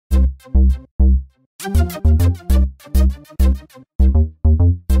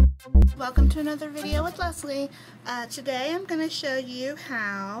Welcome to another video with Leslie. Today I'm going to show you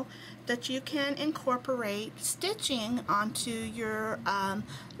how that you can incorporate stitching onto your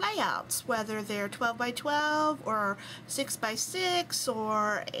layouts, whether they're 12 by 12 or 6 by 6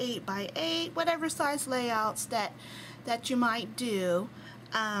 or 8 by 8, whatever size layouts that you might do.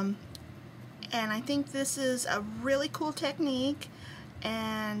 And I think this is a really cool technique,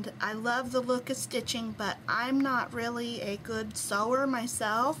 and I love the look of stitching, but I'm not really a good sewer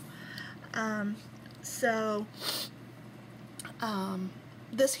myself.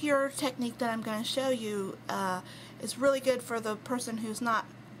 This here technique that I'm going to show you is really good for the person who's not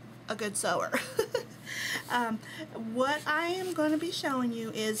a good sewer. What I am going to be showing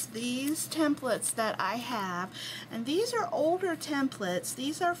you is these templates that I have, and these are older templates.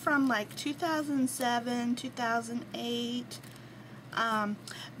 These are from like 2007, 2008.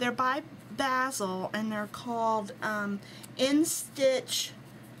 They're by Basil, and they're called InStitches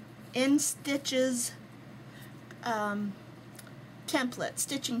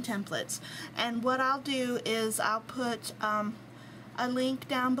stitching templates. And what I'll do is I'll put a link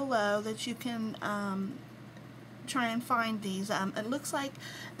down below that you can try and find these. It looks like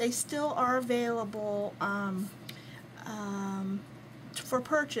they still are available for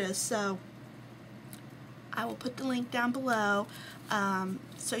purchase, so I will put the link down below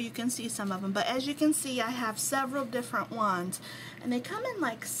so you can see some of them. But as you can see, I have several different ones, and they come in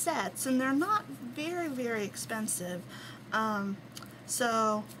like sets, and they're not very expensive. What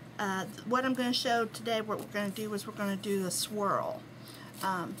I'm going to show today, what we're going to do is we're going to do the swirl.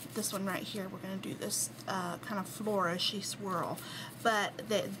 This one right here, we're going to do this kind of flourishy swirl. But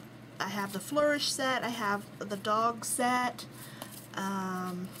I have the flourish set, I have the dog set.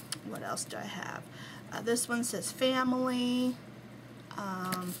 What else do I have? This one says family,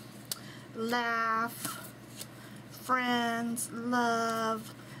 laugh, friends,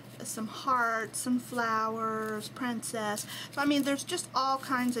 love, some hearts, some flowers, princess. So I mean, there's just all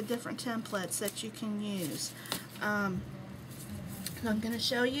kinds of different templates that you can use. So I'm going to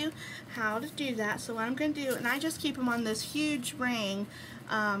show you how to do that. So what I'm going to do, and I just keep them on this huge ring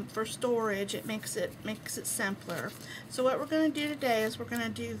for storage. It makes it simpler. So what we're going to do today is we're going to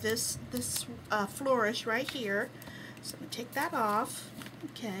do this flourish right here. So I'm going to take that off.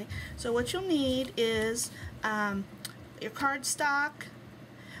 Okay. So what you'll need is your cardstock.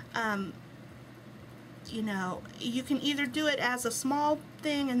 You know, you can either do it as a small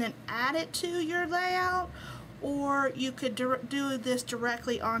thing and then add it to your layout, or you could do this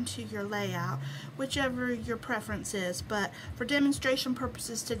directly onto your layout, whichever your preference is. But for demonstration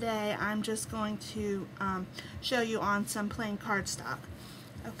purposes today, I'm just going to show you on some plain cardstock.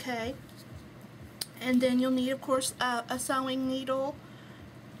 Okay? And then you'll need, of course, a sewing needle.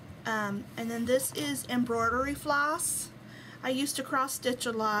 And then this is embroidery floss. I used to cross stitch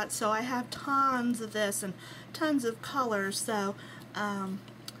a lot, so I have tons of this and tons of colors. So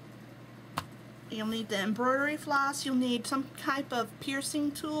you'll need the embroidery floss. You'll need some type of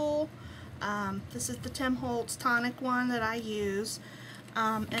piercing tool. This is the Tim Holtz tonic one that I use,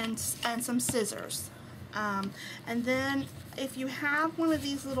 and some scissors. And then if you have one of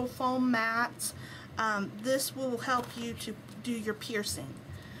these little foam mats, this will help you to do your piercing.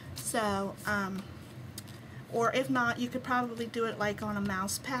 So, or if not, you could probably do it like on a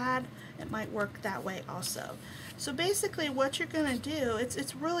mouse pad. It might work that way also. So basically what you're going to do,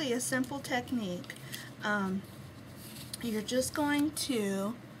 it's really a simple technique. You're just going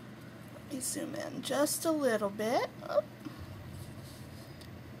to, let me zoom in just a little bit. Oh.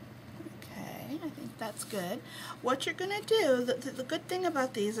 Okay, I think that's good. What you're going to do, the good thing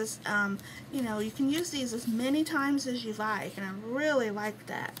about these is, you know, you can use these as many times as you like, and I really like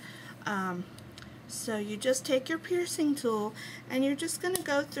that. So you just take your piercing tool, and you're just going to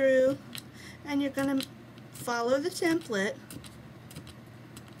go through, and you're going to follow the template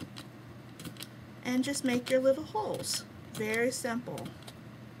and just make your little holes. Very simple.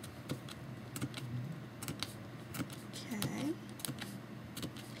 Okay.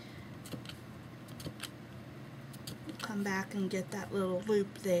 Come back and get that little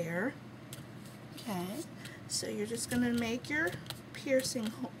loop there. Okay. So you're just going to make your piercing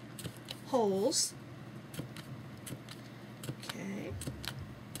holes. Okay.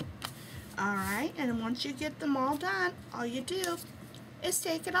 Alright, and once you get them all done, all you do is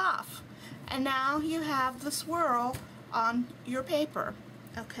take it off. And now you have the swirl on your paper.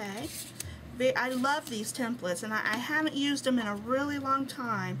 Okay. I love these templates, and I haven't used them in a really long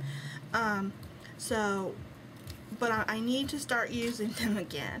time. But I need to start using them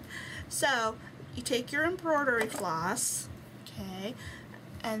again. So you take your embroidery floss, okay,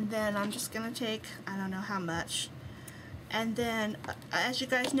 And then I'm just going to take, I don't know how much. And then, as you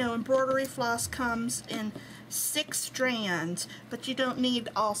guys know, embroidery floss comes in 6 strands, but you don't need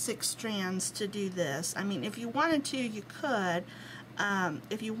all 6 strands to do this. I mean, if you wanted to, you could.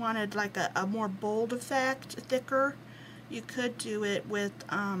 If you wanted like a more bold effect, thicker, you could do it with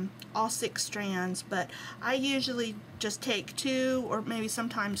all 6 strands, but I usually just take 2 or maybe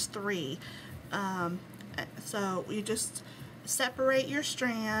sometimes 3. So you just separate your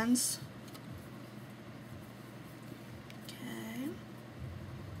strands. Okay.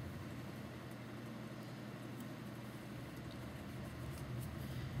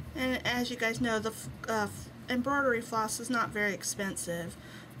 And as you guys know, the embroidery floss is not very expensive,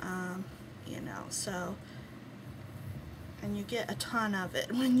 you know, so, and you get a ton of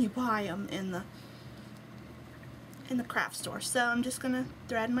it when you buy them in the craft store. So I'm just going to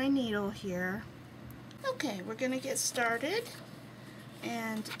thread my needle here. Okay, we're going to get started,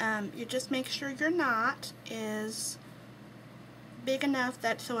 and you just make sure your knot is big enough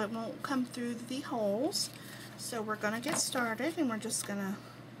that so it won't come through the holes. So we're going to get started, and we're just going to,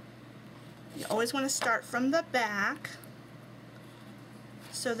 you always want to start from the back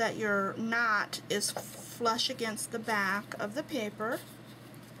so that your knot is flush against the back of the paper.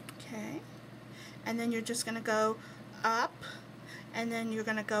 Okay, and then you're just going to go up, and then you're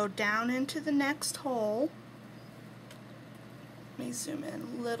going to go down into the next hole. Let me zoom in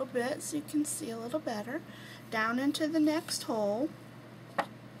a little bit so you can see a little better. Down into the next hole.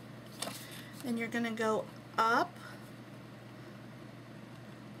 Then you're going to go up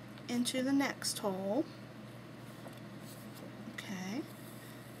into the next hole. Okay.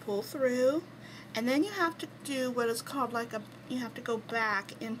 Pull through. And then you have to do what is called like you have to go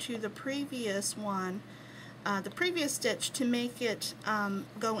back into the previous one. The previous stitch to make it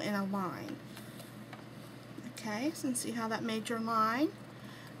go in a line. Okay, so see how that made your line?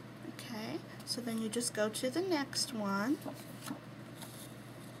 Okay, so then you just go to the next one,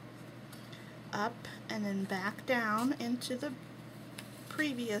 up and then back down into the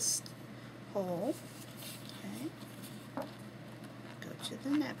previous hole. Okay, go to the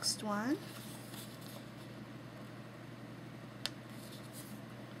next one.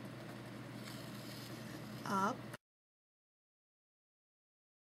 Up.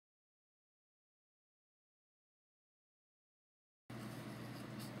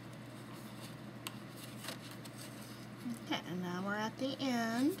 Okay, and now we're at the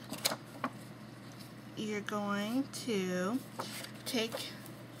end. You're going to take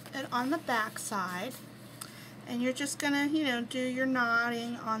it on the back side, and you're just gonna, you know, do your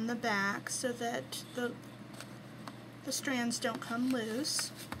knotting on the back so that the strands don't come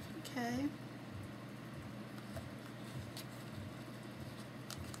loose. Okay.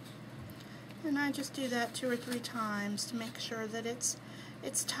 And I just do that 2 or 3 times to make sure that it's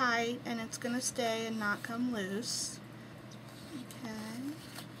tight and it's going to stay and not come loose. Okay.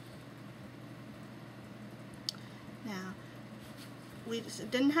 Now, we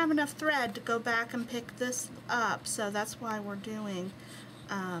didn't have enough thread to go back and pick this up, so that's why we're doing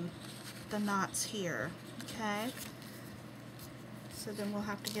the knots here. Okay. So then we'll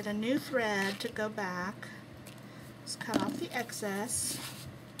have to get a new thread to go back. Just cut off the excess.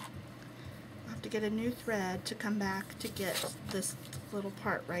 To get a new thread to come back to get this little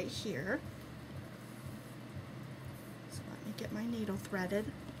part right here. So let me get my needle threaded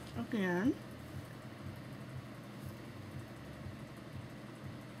again.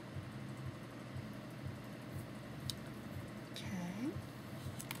 Okay.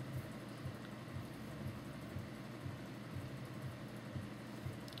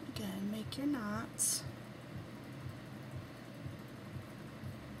 Again, make your knots.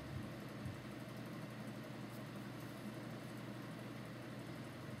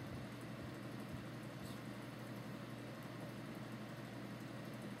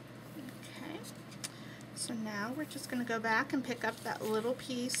 So now we're just going to go back and pick up that little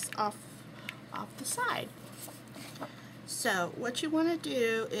piece off the side. So what you want to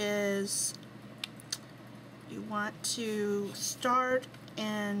do is you want to start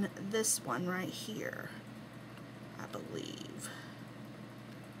in this one right here, I believe.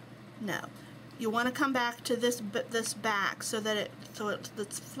 No, you want to come back to this back so that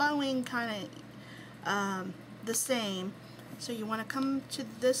it's flowing kind of the same. So you want to come to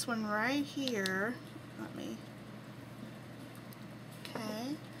this one right here.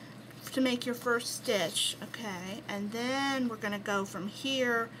 Okay, to make your first stitch. Okay, and then we're going to go from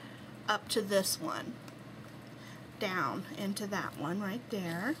here up to this one, down into that one right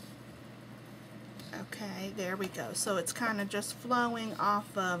there. Okay, there we go. So it's kind of just flowing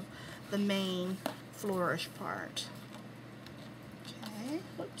off of the main flourish part. Okay, Okay,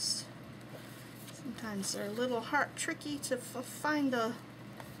 whoops. Sometimes they're a little tricky to find the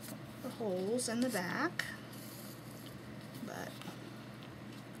holes in the back, but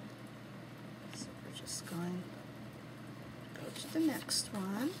so we're just going to go to the next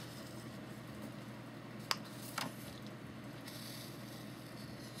one.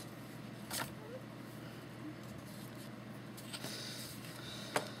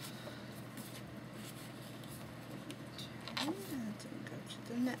 Okay, and then go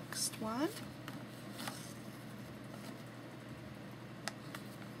to the next one.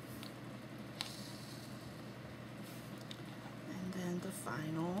 The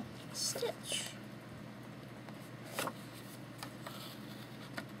final stitch.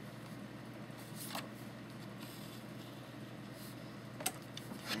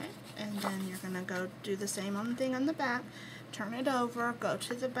 Okay, and then you're going to go do the same thing on the back. Turn it over, go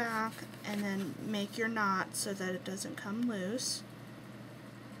to the back, and then make your knot so that it doesn't come loose.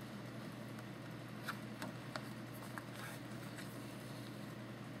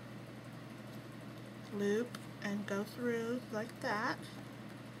 Loop and go through like that.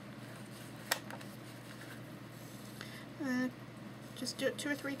 Just do it 2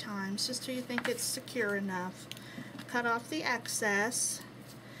 or 3 times just till you think it's secure enough. Cut off the excess,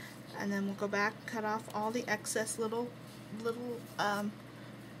 and then we'll go back and cut off all the excess little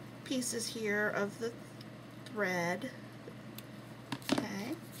pieces here of the thread.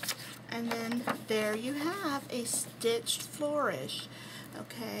 Okay, and then there you have a stitched flourish.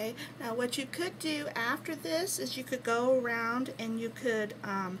 Okay, now what you could do after this is you could go around and you could,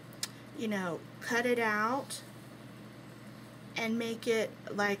 you know, cut it out and make it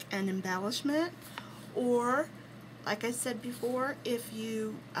like an embellishment, or like I said before, if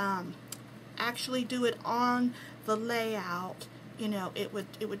you actually do it on the layout, you know, it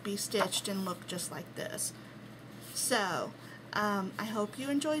would be stitched and look just like this. So I hope you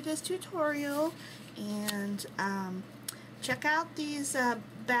enjoyed this tutorial, and check out these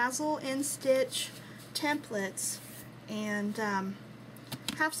Bazzel InStitch templates and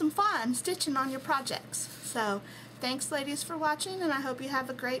have some fun stitching on your projects. So thanks ladies for watching, and I hope you have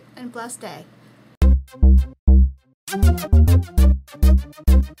a great and blessed day.